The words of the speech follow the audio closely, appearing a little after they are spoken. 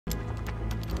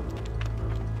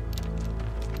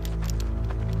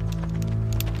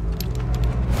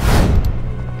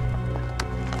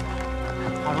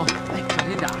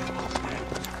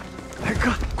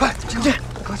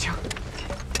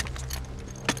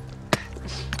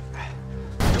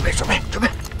准备。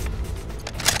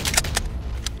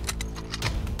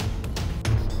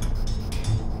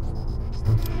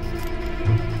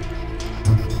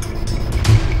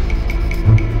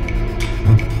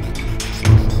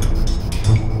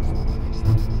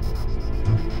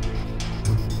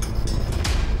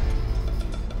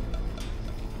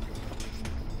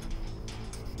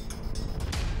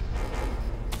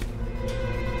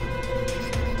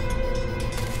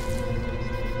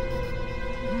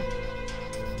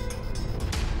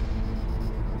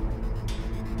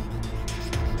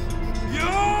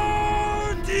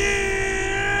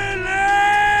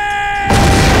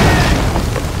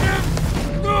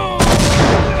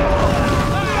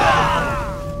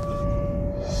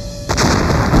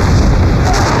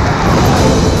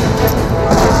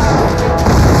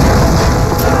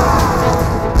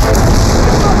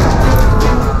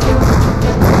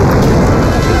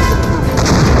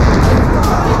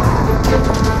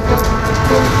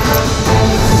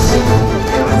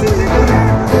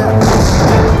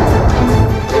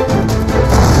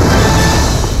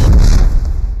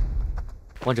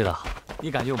王指导，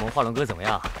你感觉我们画龙哥怎么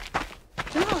样？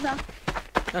挺好的。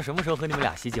那什么时候和你们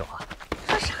俩喜酒啊？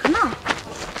说啥呢？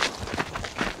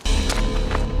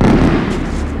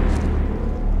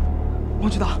王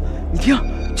指导，你听，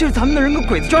这是咱们的人跟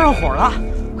鬼子交上火了，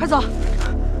快走！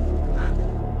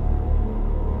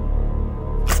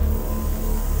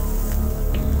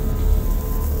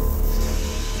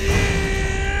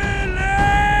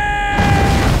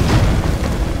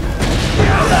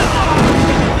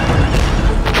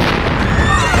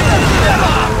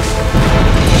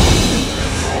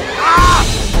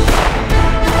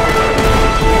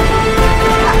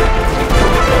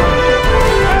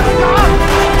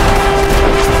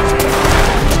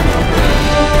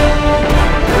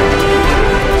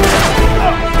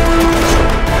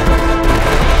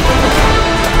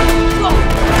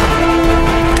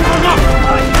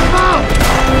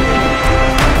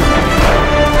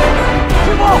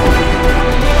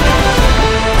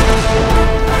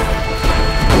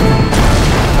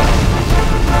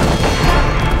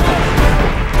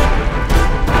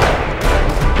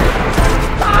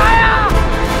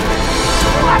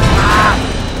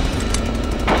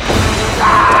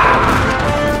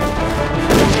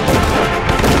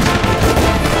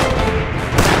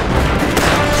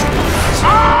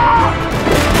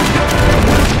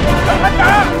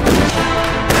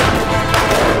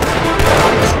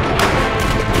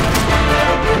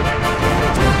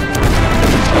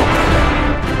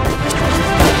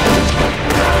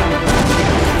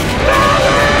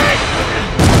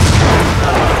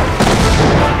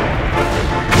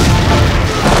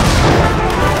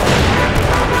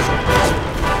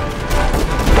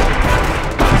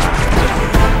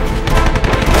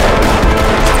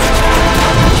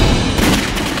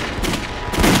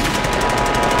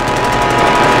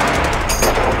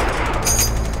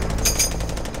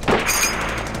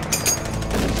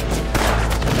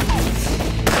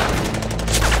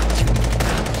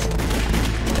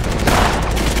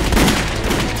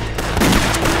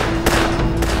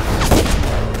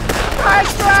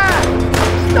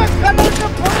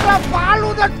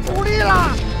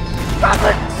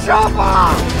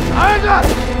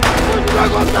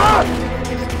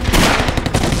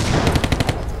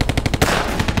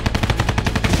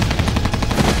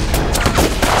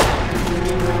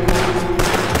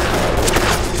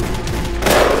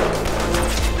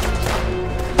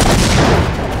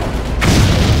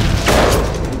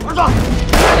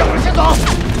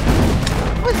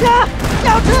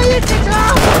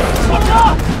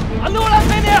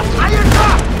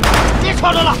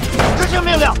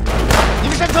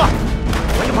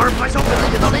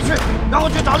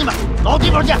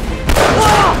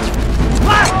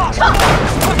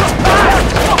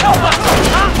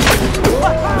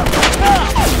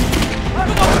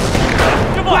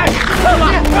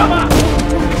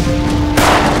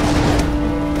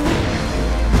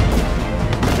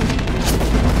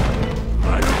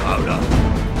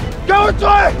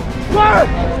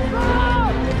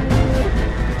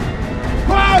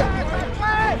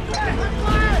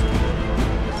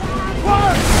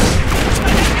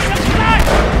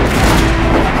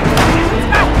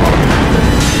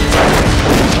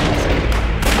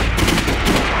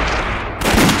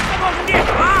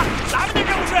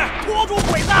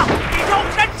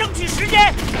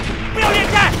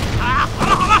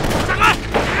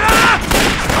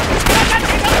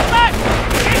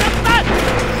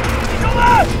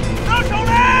 让手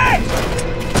来！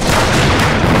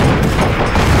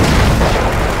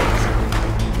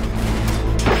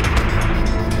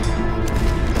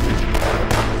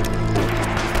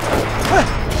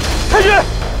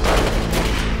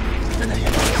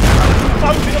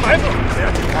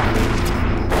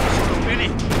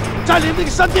占领那个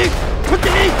山顶，快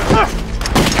点！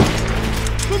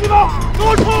兄弟们，跟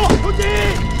我冲！突击！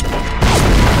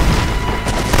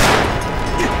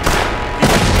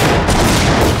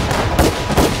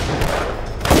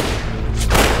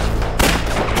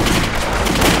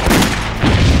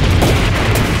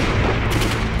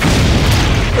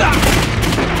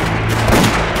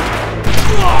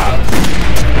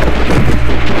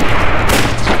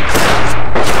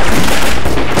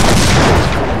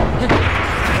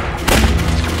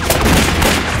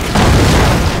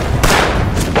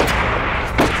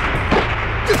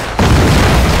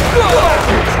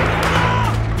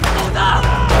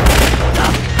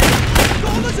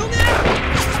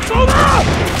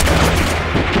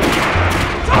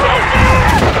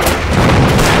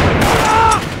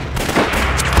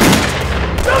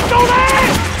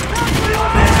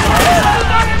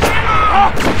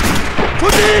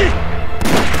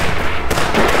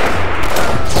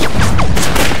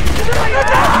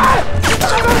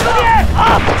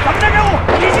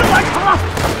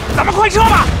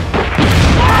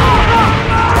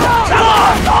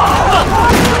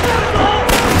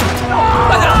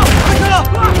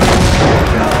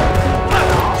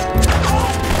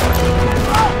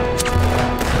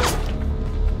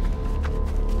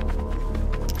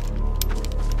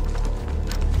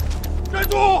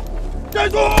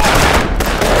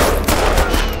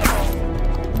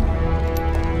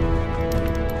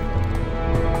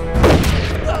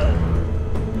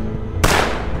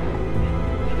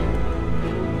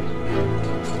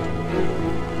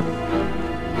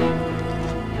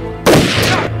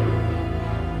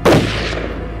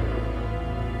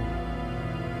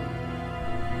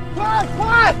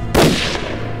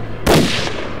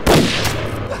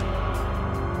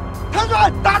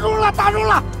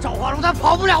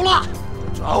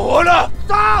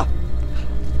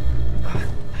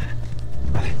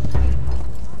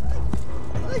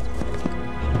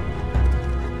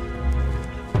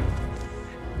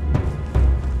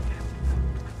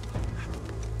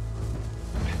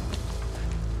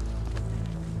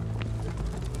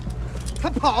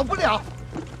 跑不了。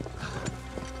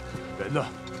人呢？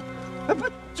哎不，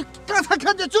这刚才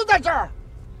看见就在这儿。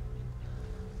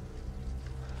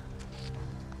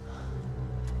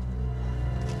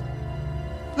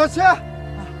老七，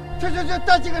这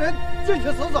带几个人进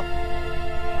去搜搜。啊，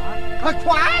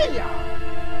快呀！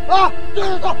啊，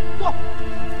走。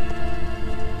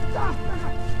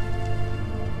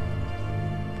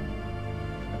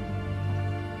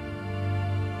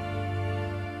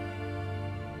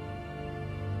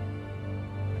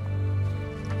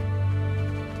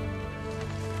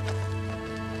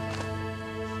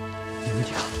你们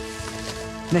几个，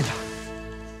那边，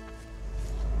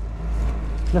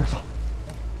那边走。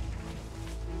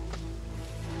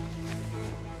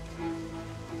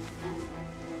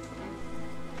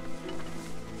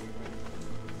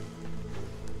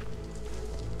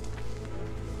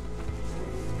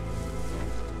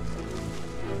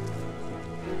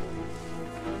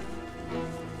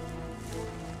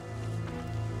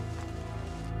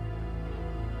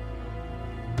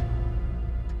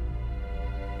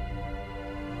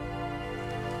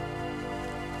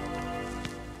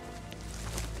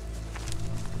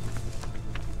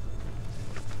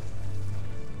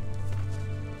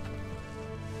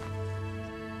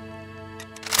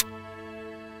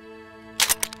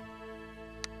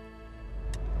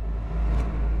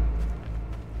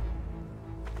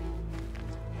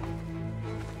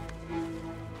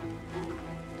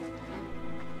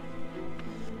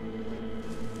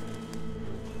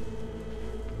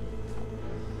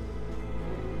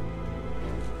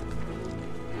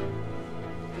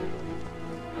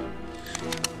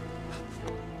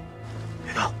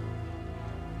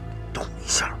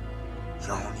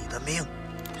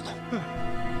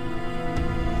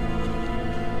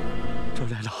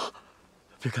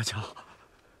 别干枪！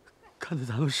看在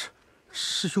咱们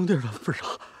是兄弟的份上，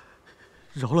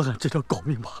饶了俺这条狗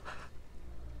命吧。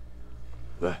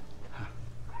喂，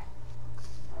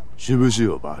是不是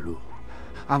有八路？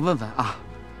啊，问问啊，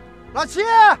老七，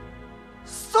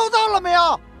搜到了没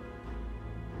有？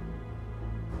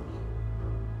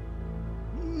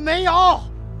没有。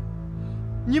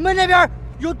你们那边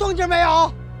有动静没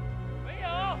有？没有。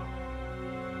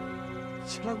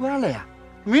奇了怪了呀！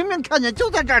明明看见就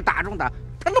在这儿打中的。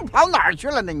 他都跑哪儿去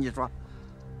了呢？你说，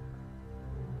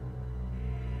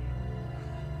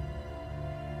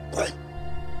滚！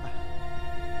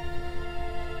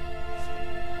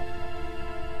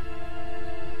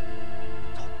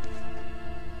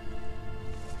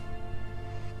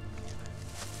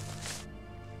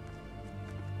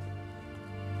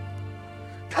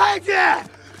太君，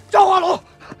赵化龙，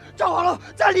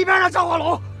在里边呢，张火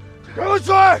龙。给我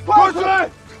水，给我水！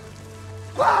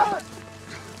快！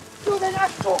就在那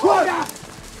树后边。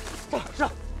是。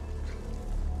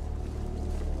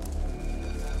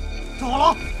张火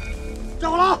龙，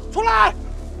张火龙，出来！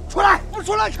出来！不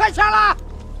出来，开枪了！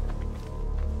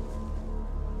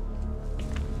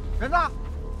人呢？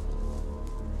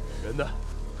人呢？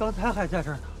刚才还在这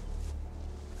儿呢。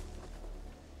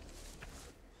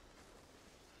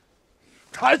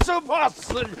还真怕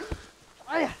死你！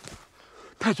哎呀，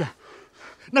太君，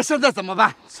那现在怎么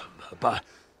办？怎么办？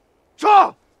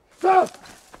上！上！